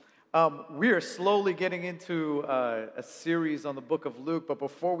We are slowly getting into a series on the book of Luke, but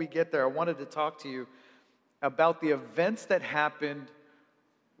before we get there, I wanted to talk to you about the events that happened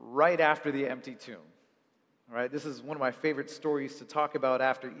right after the empty tomb. All right, this is one of my favorite stories to talk about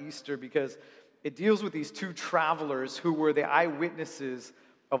after Easter because it deals with these two travelers who were the eyewitnesses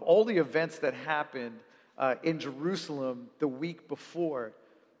of all the events that happened in Jerusalem the week before.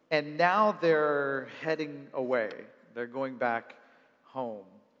 And now they're heading away. They're going back home.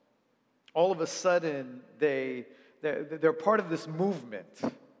 All of a sudden, they're part of this movement.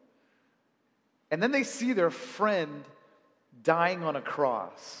 And then they see their friend dying on a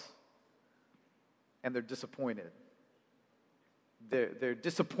cross. And they're disappointed. They're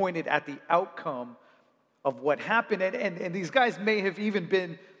disappointed at the outcome of what happened. And these guys may have even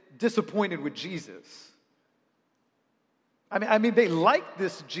been disappointed with Jesus. I mean, they liked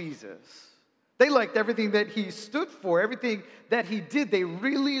this Jesus. They liked everything that he stood for, everything that he did. They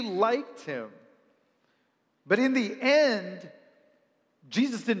really liked him. But in the end,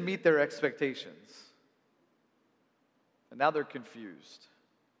 Jesus didn't meet their expectations. And now they're confused.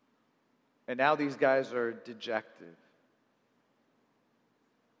 And now these guys are dejected.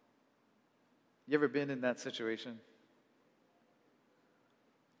 You ever been in that situation?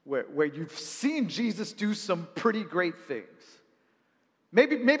 Where you've seen Jesus do some pretty great things.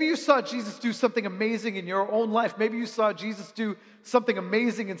 Maybe you saw Jesus do something amazing in your own life. Maybe you saw Jesus do something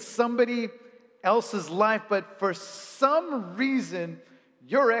amazing in somebody else's life, but for some reason,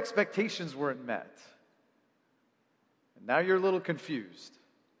 your expectations weren't met. And now you're a little confused.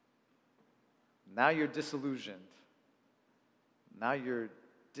 Now you're disillusioned. Now you're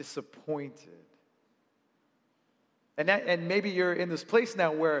disappointed. And maybe you're in this place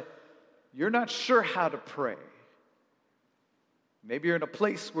now where you're not sure how to pray. Maybe you're in a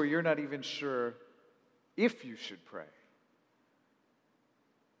place where you're not even sure if you should pray.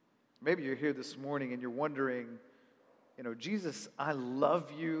 Maybe you're here this morning and you're wondering, Jesus, I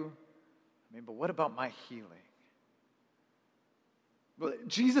love you. But what about my healing? Well,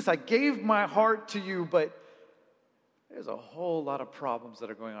 Jesus, I gave my heart to you, but there's a whole lot of problems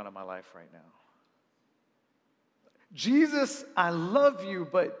that are going on in my life right now. Jesus, I love you,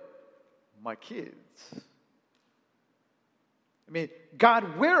 but my kids.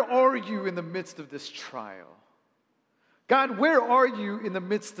 God, where are you in the midst of this trial? God, where are you in the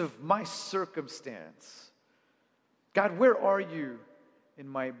midst of my circumstance? God, where are you in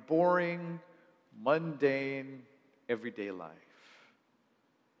my boring, mundane, everyday life?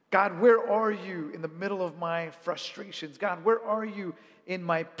 God, where are you in the middle of my frustrations? God, where are you in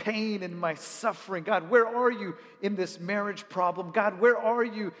my pain and my suffering? God, where are you in this marriage problem? God, where are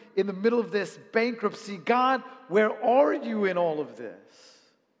you in the middle of this bankruptcy? God, where are you in all of this?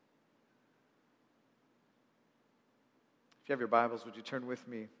 If you have your Bibles, would you turn with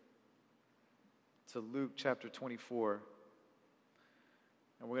me to Luke chapter 24?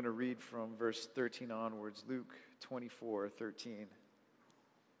 And we're going to read from verse 13 onwards. Luke 24:13.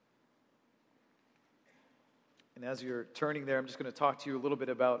 And as you're turning there, I'm just going to talk to you a little bit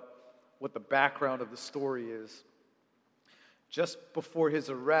about what the background of the story is. Just before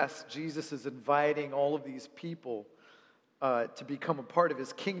his arrest, Jesus is inviting all of these people to become a part of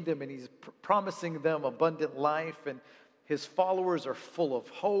his kingdom, and he's promising them abundant life, and his followers are full of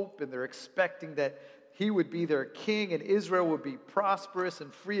hope, and they're expecting that he would be their king, and Israel would be prosperous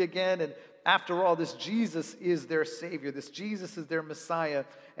and free again. And after all, this Jesus is their Savior. This Jesus is their Messiah.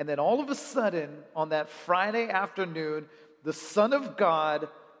 And then all of a sudden, on that Friday afternoon, the Son of God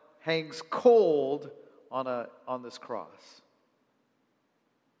hangs cold on this cross.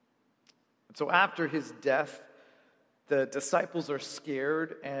 And so after his death, the disciples are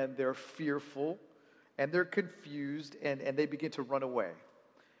scared and they're fearful and they're confused and they begin to run away.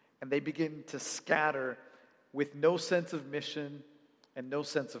 And they begin to scatter with no sense of mission and no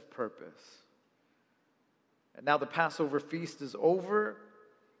sense of purpose. And now the Passover feast is over,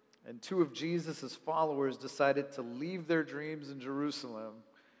 and two of Jesus' followers decided to leave their dreams in Jerusalem,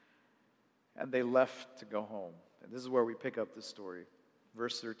 and they left to go home. And this is where we pick up the story.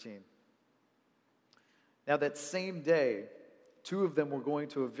 Verse 13. Now that same day, two of them were going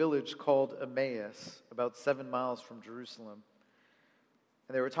to a village called Emmaus, about 7 miles from Jerusalem.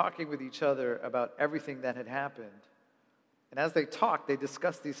 And they were talking with each other about everything that had happened. And as they talked, they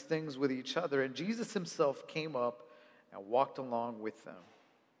discussed these things with each other. And Jesus himself came up and walked along with them.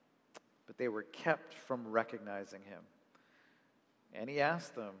 But they were kept from recognizing him. And he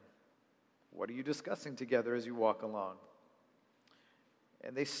asked them, "What are you discussing together as you walk along?"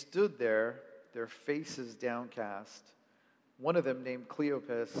 And they stood there, their faces downcast. One of them, named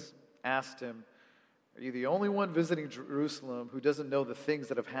Cleopas, asked him, Are you the only one visiting Jerusalem who doesn't know the things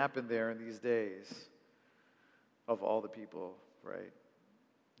that have happened there in these days of all the people, right?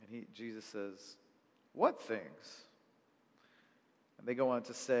 And Jesus says, what things? And they go on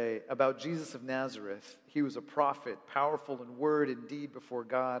to say, about Jesus of Nazareth, he was a prophet, powerful in word and deed before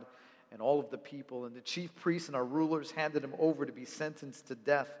God and all of the people. And the chief priests and our rulers handed him over to be sentenced to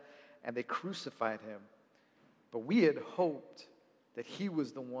death, and they crucified him. But we had hoped that he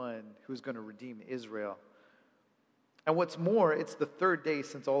was the one who was going to redeem Israel. And what's more, it's the third day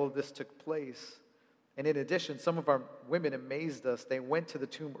since all of this took place. And in addition, some of our women amazed us. They went to the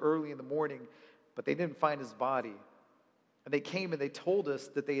tomb early in the morning, but they didn't find his body. And they came and they told us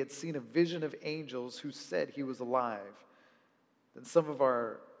that they had seen a vision of angels who said he was alive. Then some of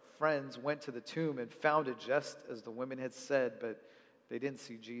our friends went to the tomb and found it just as the women had said, but they didn't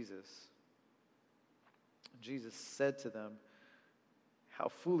see Jesus. Jesus said to them, how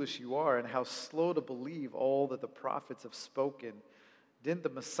foolish you are and how slow to believe all that the prophets have spoken. Didn't the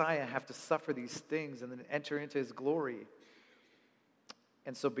Messiah have to suffer these things and then enter into his glory?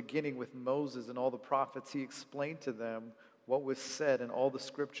 And so beginning with Moses and all the prophets, he explained to them what was said in all the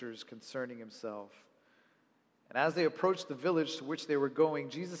scriptures concerning himself. And as they approached the village to which they were going,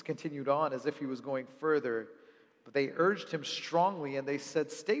 Jesus continued on as if he was going further. But they urged him strongly, and they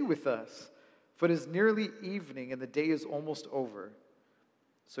said, stay with us, for it is nearly evening, and the day is almost over.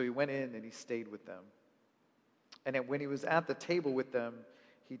 So he went in and he stayed with them. And when he was at the table with them,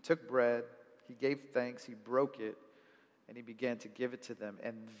 he took bread, he gave thanks, he broke it, and he began to give it to them.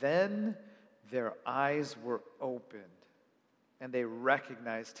 And then their eyes were opened, and they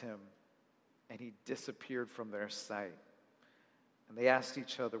recognized him, and he disappeared from their sight. And they asked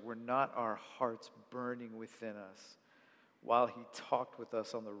each other, were not our hearts burning within us while he talked with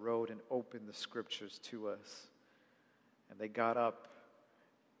us on the road and opened the scriptures to us? And they got up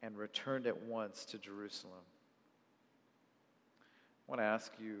and returned at once to Jerusalem. I want to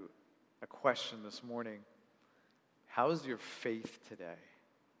ask you a question this morning. How is your faith today?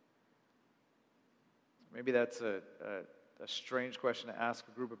 Maybe that's a strange question to ask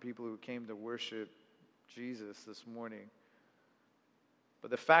a group of people who came to worship Jesus this morning. But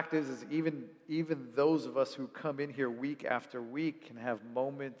the fact is even those of us who come in here week after week can have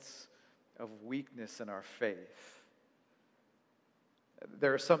moments of weakness in our faith.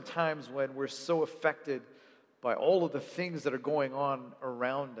 There are some times when we're so affected by all of the things that are going on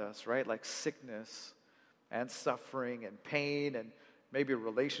around us, right? Like sickness and suffering and pain and maybe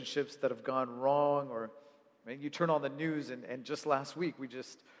relationships that have gone wrong. Or you turn on the news and just last week we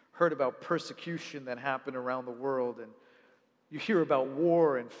just heard about persecution that happened around the world. And you hear about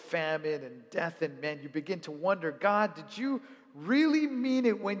war and famine and death, and man, you begin to wonder, God, did you really mean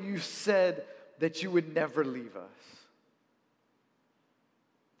it when you said that you would never leave us?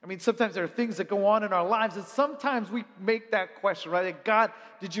 I mean, sometimes there are things that go on in our lives, and sometimes we make that question, right? Like, God,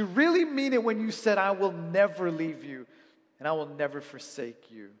 did you really mean it when you said, I will never leave you and I will never forsake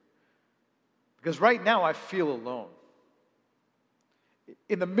you? Because right now I feel alone.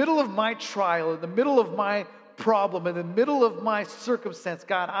 In the middle of my trial, in the middle of my problem, in the middle of my circumstance,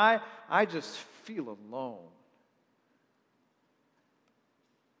 God, I just feel alone.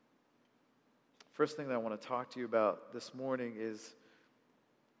 First thing that I want to talk to you about this morning is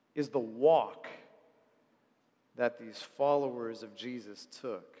the walk that these followers of Jesus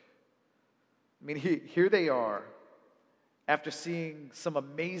took. I mean, here they are, after seeing some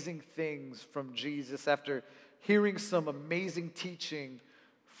amazing things from Jesus, after hearing some amazing teaching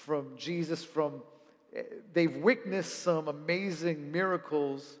from Jesus, they've witnessed some amazing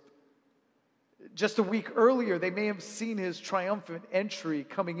miracles. Just a week earlier, they may have seen his triumphant entry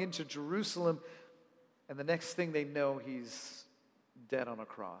coming into Jerusalem, and the next thing they know, he's dead on a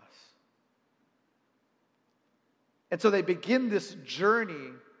cross. And so they begin this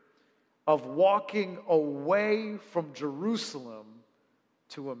journey of walking away from Jerusalem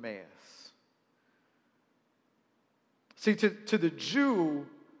to Emmaus. See, to the Jew,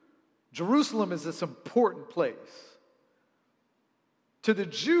 Jerusalem is this important place. To the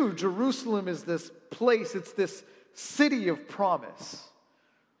Jew, Jerusalem is this place, it's this city of promise.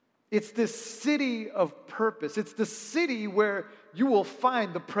 It's this city of purpose. It's the city where you will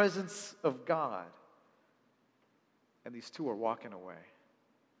find the presence of God. And these two are walking away.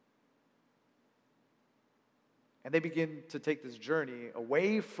 And they begin to take this journey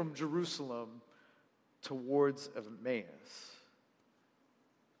away from Jerusalem towards Emmaus.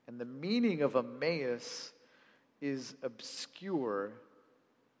 And the meaning of Emmaus is obscure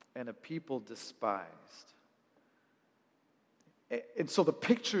and a people despised. And so the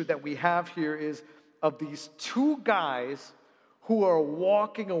picture that we have here is of these two guys who are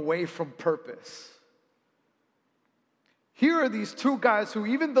walking away from purpose. Here are these two guys who,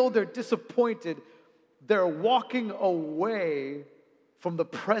 even though they're disappointed, they're walking away from the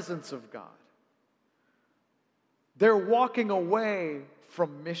presence of God. They're walking away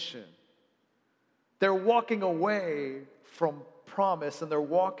from mission. They're walking away from promise, and they're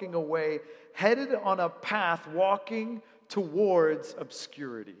walking away, headed on a path, walking towards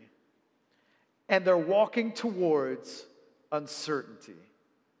obscurity. And they're walking towards uncertainty.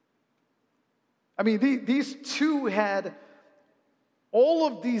 I mean, these two had all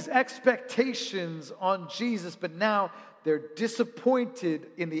of these expectations on Jesus, but now they're disappointed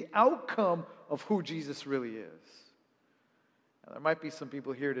in the outcome of who Jesus really is. Now, there might be some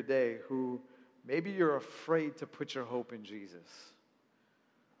people here today who maybe you're afraid to put your hope in Jesus.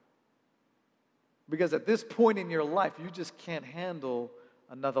 Because at this point in your life, you just can't handle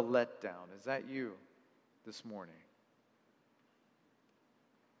another letdown. Is that you this morning?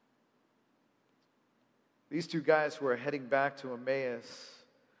 These two guys who are heading back to Emmaus,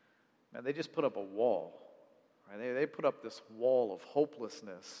 man, they just put up a wall. Right? They put up this wall of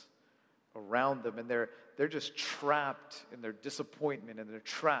hopelessness around them, and they're just trapped in their disappointment, and they're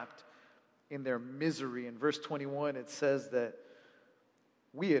trapped in their misery. In verse 21, it says that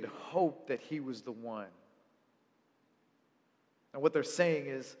we had hoped that he was the one. And what they're saying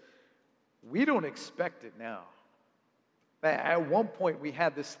is, we don't expect it now. At one point, we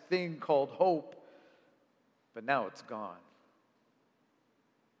had this thing called hope, but now it's gone.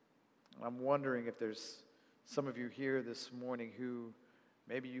 I'm wondering if there's some of you here this morning who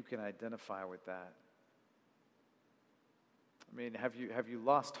maybe you can identify with that. I mean, have you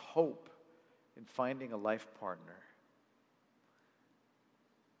lost hope in finding a life partner?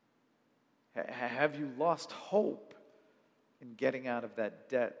 Have you lost hope in getting out of that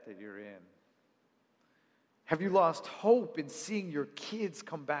debt that you're in? Have you lost hope in seeing your kids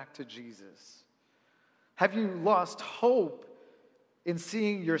come back to Jesus? Have you lost hope in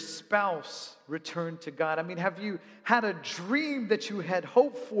seeing your spouse return to God? I mean, have you had a dream that you had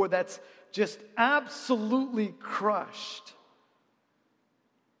hoped for that's just absolutely crushed?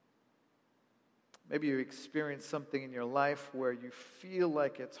 Maybe you experienced something in your life where you feel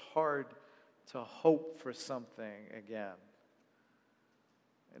like it's hard to hope for something again.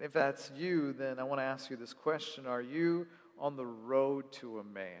 And if that's you, then I want to ask you this question. Are you on the road to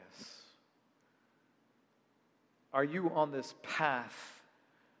Emmaus? Are you on this path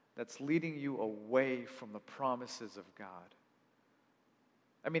that's leading you away from the promises of God?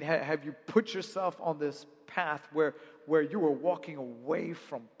 I mean, have you put yourself on this path where you are walking away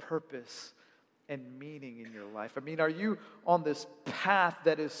from purpose and meaning in your life? I mean, are you on this path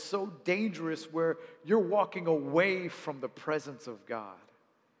that is so dangerous where you're walking away from the presence of God?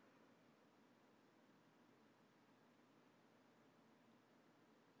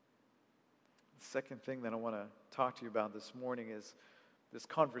 The second thing that I want to talk to you about this morning is this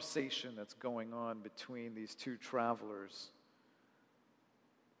conversation that's going on between these two travelers.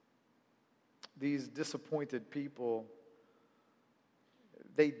 These disappointed people,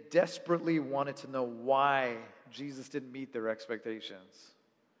 they desperately wanted to know why Jesus didn't meet their expectations.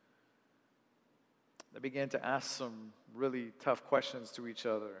 They began to ask some really tough questions to each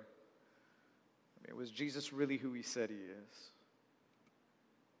other. I mean, was Jesus really who he said he is?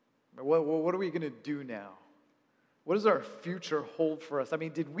 I mean, what are we going to do now? What does our future hold for us? I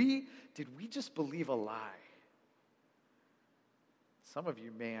mean, did we just believe a lie? Some of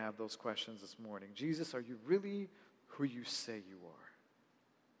you may have those questions this morning. Jesus, are you really who you say you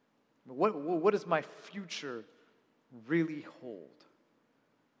are? What does my future really hold?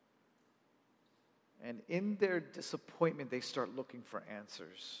 And in their disappointment, they start looking for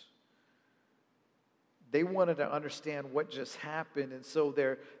answers. They wanted to understand what just happened, and so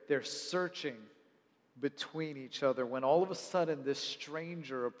they're searching between each other when all of a sudden this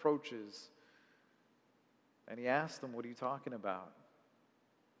stranger approaches and he asks them, "What are you talking about?"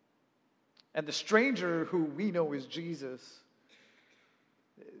 And the stranger, who we know is Jesus,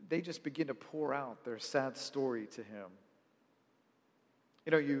 they just begin to pour out their sad story to him.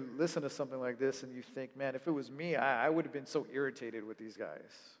 You know, you listen to something like this and you think, man, if it was me, I would have been so irritated with these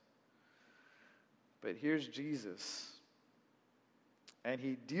guys. But here's Jesus. And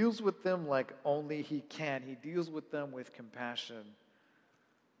he deals with them like only he can. He deals with them with compassion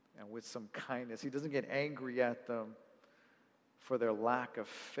and with some kindness. He doesn't get angry at them for their lack of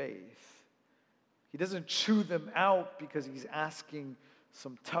faith. He doesn't chew them out because he's asking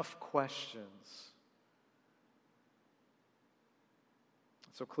some tough questions.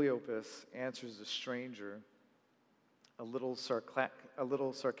 So Cleopas answers the stranger a little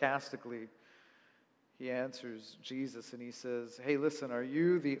sarcastically. He answers Jesus and he says, "Hey, listen, are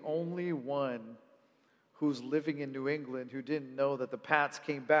you the only one who's living in New England who didn't know that the Pats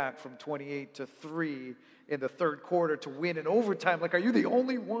came back from 28-3 in the third quarter to win in overtime. Like, are you the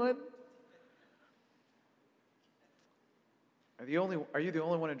only one? Are you the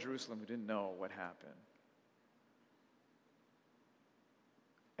only one in Jerusalem who didn't know what happened?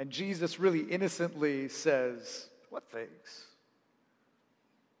 And Jesus really innocently says, what things?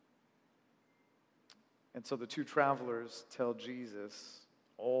 And so the two travelers tell Jesus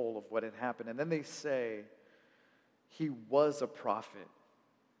all of what had happened. And then they say, he was a prophet.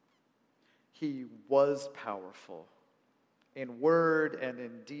 He was powerful in word and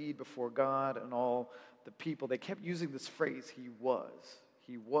in deed before God and all the people. They kept using this phrase, he was.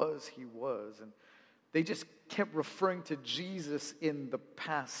 He was, he was. And they just kept referring to Jesus in the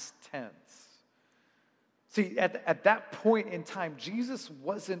past tense. See, at that point in time, Jesus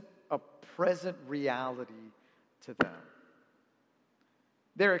wasn't a present reality to them.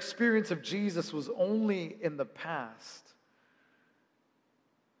 Their experience of Jesus was only in the past.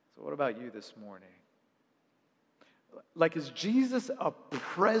 So what about you this morning? Like, is Jesus a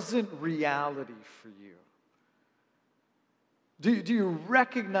present reality for you? Do you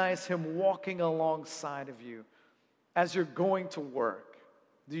recognize him walking alongside of you as you're going to work?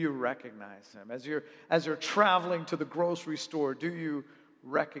 Do you recognize him? As you're traveling to the grocery store, do you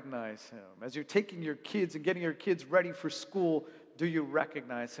recognize him? As you're taking your kids and getting your kids ready for school, do you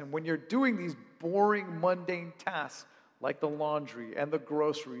recognize him? When you're doing these boring, mundane tasks like the laundry and the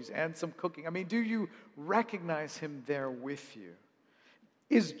groceries and some cooking, I mean, do you recognize him there with you?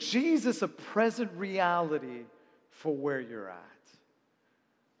 Is Jesus a present reality for where you're at?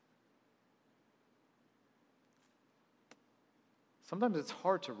 Sometimes it's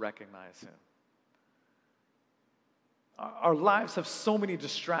hard to recognize him. Our lives have so many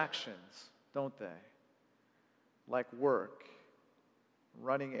distractions, don't they? Like work,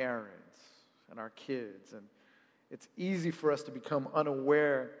 running errands, and our kids. And it's easy for us to become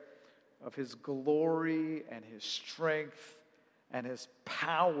unaware of his glory and his strength and his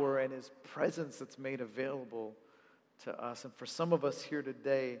power and his presence that's made available to us. And for some of us here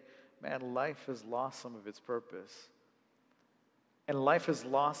today, man, life has lost some of its purpose. And life has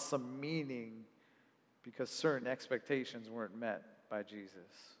lost some meaning because certain expectations weren't met by Jesus.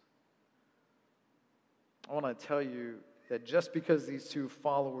 I want to tell you that just because these two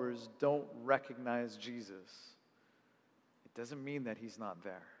followers don't recognize Jesus, it doesn't mean that he's not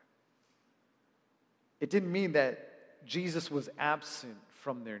there. It didn't mean that Jesus was absent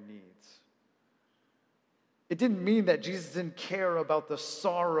from their needs. It didn't mean that Jesus didn't care about the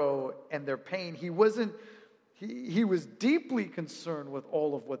sorrow and their pain. He was deeply concerned with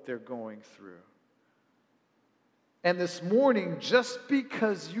all of what they're going through. And this morning, just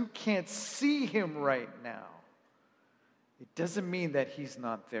because you can't see him right now, it doesn't mean that he's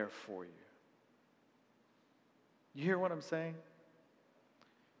not there for you. You hear what I'm saying?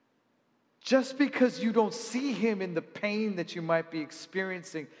 Just because you don't see him in the pain that you might be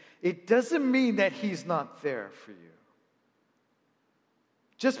experiencing, it doesn't mean that he's not there for you.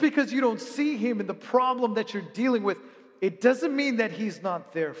 Just because you don't see him in the problem that you're dealing with, it doesn't mean that he's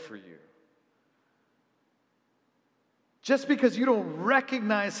not there for you. Just because you don't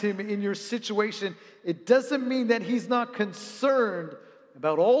recognize him in your situation, it doesn't mean that he's not concerned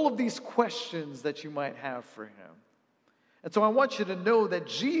about all of these questions that you might have for him. And so I want you to know that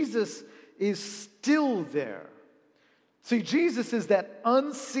Jesus is still there. See, Jesus is that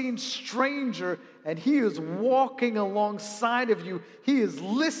unseen stranger, and he is walking alongside of you. He is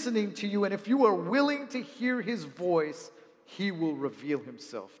listening to you, and if you are willing to hear his voice, he will reveal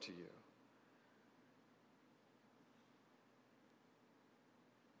himself to you.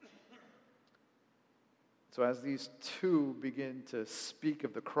 So as these two begin to speak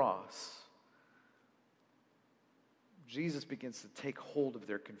of the cross, Jesus begins to take hold of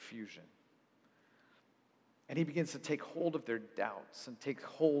their confusion. And he begins to take hold of their doubts and take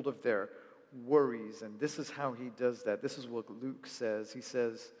hold of their worries. And this is how he does that. This is what Luke says. He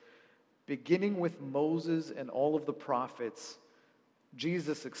says, beginning with Moses and all of the prophets,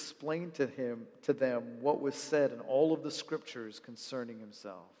 Jesus explained to them what was said in all of the scriptures concerning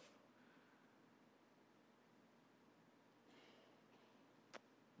himself.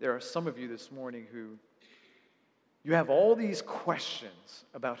 There are some of you this morning who you have all these questions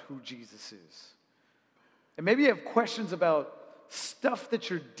about who Jesus is. And maybe you have questions about stuff that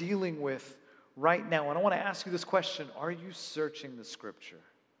you're dealing with right now. And I want to ask you this question. Are you searching the scripture?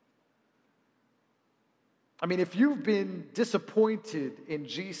 I mean, if you've been disappointed in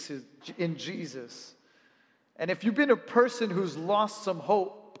Jesus, and if you've been a person who's lost some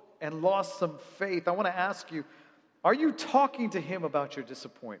hope and lost some faith, I want to ask you, are you talking to him about your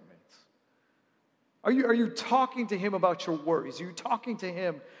disappointments? Are you talking to him about your worries? Are you talking to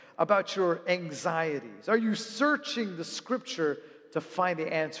him about your anxieties? Are you searching the scripture to find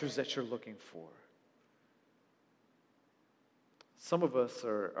the answers that you're looking for? Some of us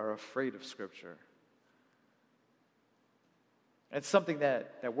are afraid of scripture. It's something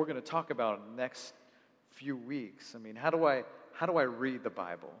that we're going to talk about in the next few weeks. I mean, how do I read the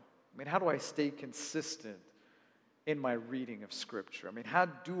Bible? I mean, how do I stay consistent in my reading of Scripture? I mean, how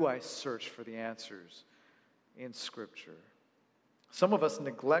do I search for the answers in Scripture? Some of us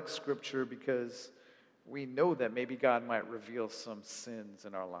neglect Scripture because we know that maybe God might reveal some sins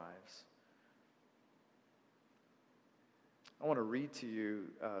in our lives. I want to read to you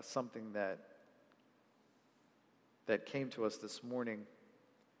something that came to us this morning.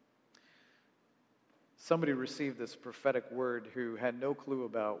 Somebody received this prophetic word who had no clue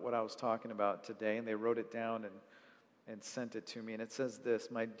about what I was talking about today, and they wrote it down and sent it to me. And it says this: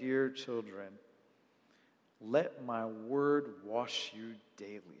 "My dear children, let my word wash you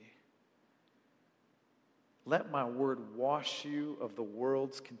daily. Let my word wash you of the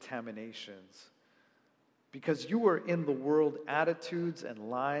world's contaminations. Because you are in the world, attitudes and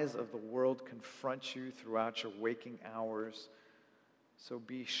lies of the world confront you throughout your waking hours. So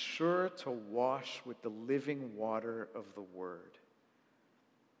be sure to wash with the living water of the word.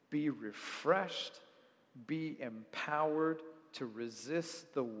 Be refreshed, be empowered to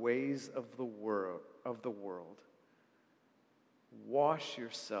resist the ways of the world. Wash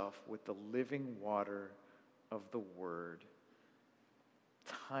yourself with the living water of the word.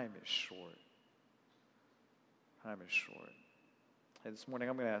 Time is short. Time is short." And this morning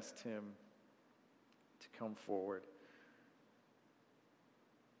I'm going to ask Tim to come forward.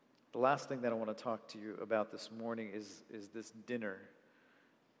 The last thing that I want to talk to you about this morning is this dinner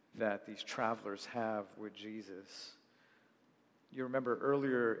that these travelers have with Jesus. You remember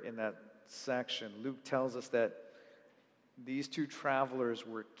earlier in that section, Luke tells us that these two travelers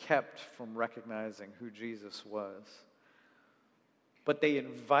were kept from recognizing who Jesus was. But they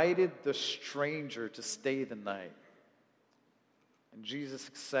invited the stranger to stay the night. And Jesus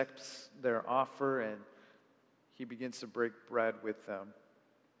accepts their offer and he begins to break bread with them.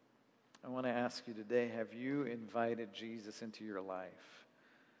 I want to ask you today, have you invited Jesus into your life?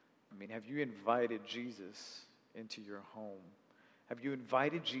 I mean, have you invited Jesus into your home? Have you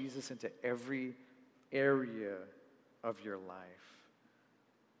invited Jesus into every area of your life?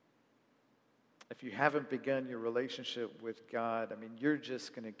 If you haven't begun your relationship with God, I mean, you're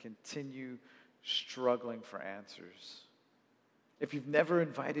just going to continue struggling for answers. If you've never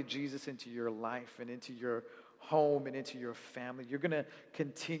invited Jesus into your life and into your home and into your family, you're going to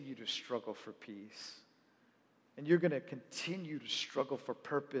continue to struggle for peace. And you're going to continue to struggle for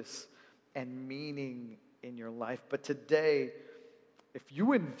purpose and meaning in your life. But today, if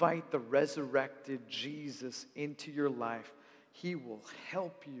you invite the resurrected Jesus into your life, he will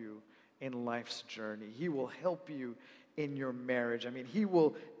help you in life's journey. He will help you in your marriage. I mean, he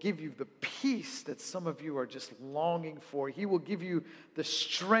will give you the peace that some of you are just longing for. He will give you the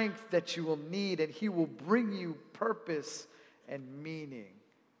strength that you will need, and he will bring you purpose and meaning.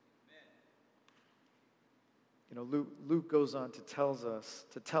 You know, Luke goes on to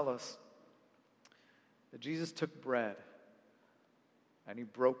tell us that Jesus took bread and he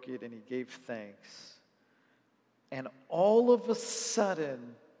broke it and he gave thanks. And all of a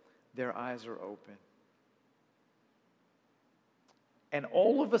sudden, their eyes are open. And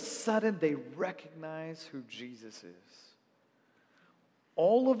all of a sudden, they recognize who Jesus is.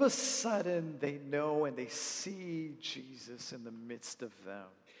 All of a sudden, they know and they see Jesus in the midst of them.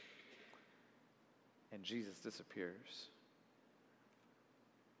 And Jesus disappears.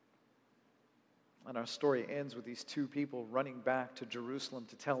 And our story ends with these two people running back to Jerusalem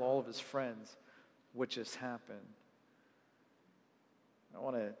to tell all of his friends what just happened. I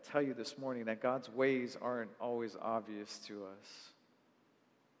want to tell you this morning that God's ways aren't always obvious to us.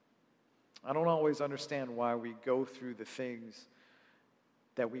 I don't always understand why we go through the things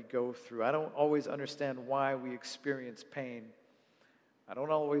that we go through. I don't always understand why we experience pain. I don't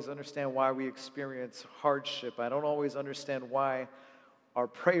always understand why we experience hardship. I don't always understand why our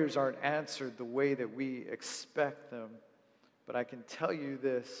prayers aren't answered the way that we expect them. But I can tell you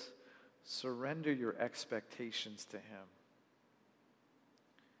this: surrender your expectations to him.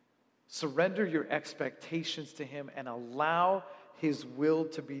 Surrender your expectations to him and allow his will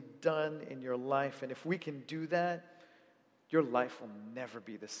to be done in your life. And if we can do that, your life will never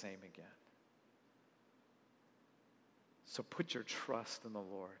be the same again. So put your trust in the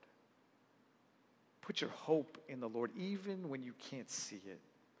Lord. Put your hope in the Lord, even when you can't see it.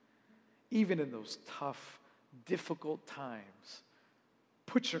 Even in those tough, difficult times,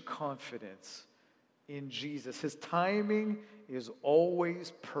 put your confidence in Jesus. His timing is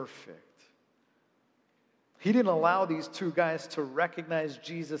always perfect. He didn't allow these two guys to recognize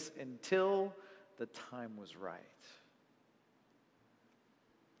Jesus until the time was right.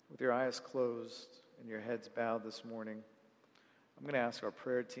 With your eyes closed and your heads bowed this morning, I'm going to ask our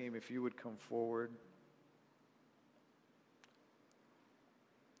prayer team if you would come forward.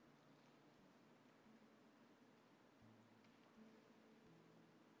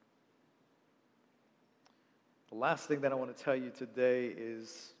 The last thing that I want to tell you today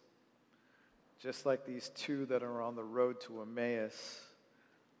is, just like these two that are on the road to Emmaus,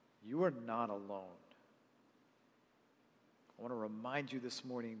 you are not alone. I want to remind you this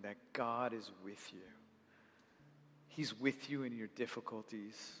morning that God is with you. He's with you in your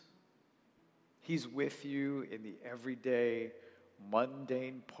difficulties. He's with you in the everyday,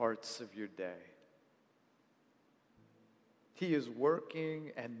 mundane parts of your day. He is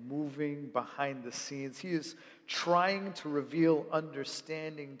working and moving behind the scenes. He is trying to reveal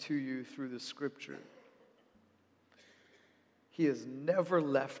understanding to you through the Scripture. He has never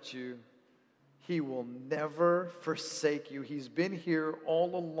left you. He will never forsake you. He's been here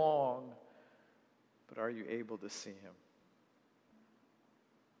all along, but are you able to see him?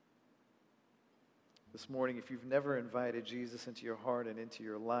 This morning, if you've never invited Jesus into your heart and into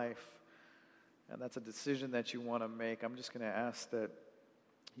your life, and that's a decision that you want to make, I'm just going to ask that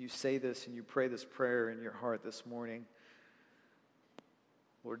you say this and you pray this prayer in your heart this morning.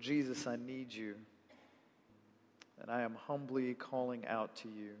 Lord Jesus, I need you, and I am humbly calling out to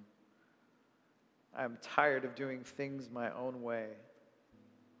you. I am tired of doing things my own way.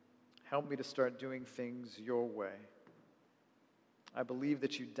 Help me to start doing things your way. I believe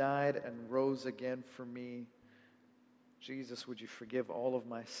that you died and rose again for me. Jesus, would you forgive all of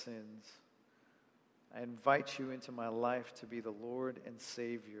my sins? I invite you into my life to be the Lord and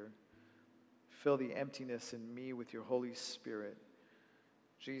Savior. Fill the emptiness in me with your Holy Spirit.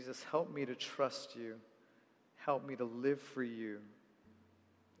 Jesus, help me to trust you. Help me to live for you.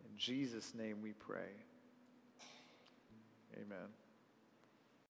 In Jesus' name we pray. Amen.